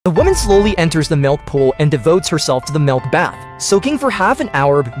The woman slowly enters the milk pool and devotes herself to the milk bath, soaking for half an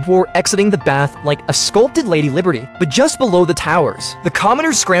hour before exiting the bath like a sculpted Lady Liberty. But just below the towers, the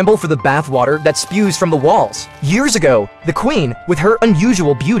commoners scramble for the bath water that spews from the walls. Years ago, the queen, with her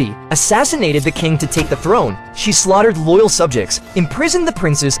unusual beauty, assassinated the king to take the throne. She slaughtered loyal subjects, imprisoned the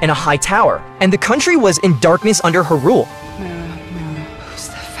princes in a high tower, and the country was in darkness under her rule.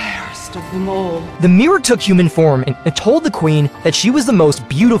 Of them all. The mirror took human form and told the queen that she was the most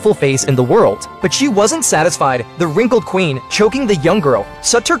beautiful face in the world. But she wasn't satisfied. The wrinkled queen, choking the young girl,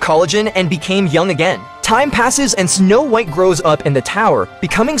 sucked her collagen and became young again. Time passes and Snow White grows up in the tower,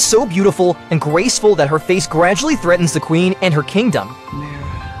 becoming so beautiful and graceful that her face gradually threatens the queen and her kingdom.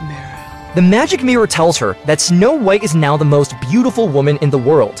 The magic mirror tells her that Snow White is now the most beautiful woman in the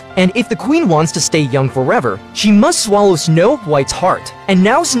world, and if the queen wants to stay young forever, she must swallow Snow White's heart. And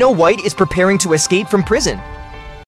now Snow White is preparing to escape from prison.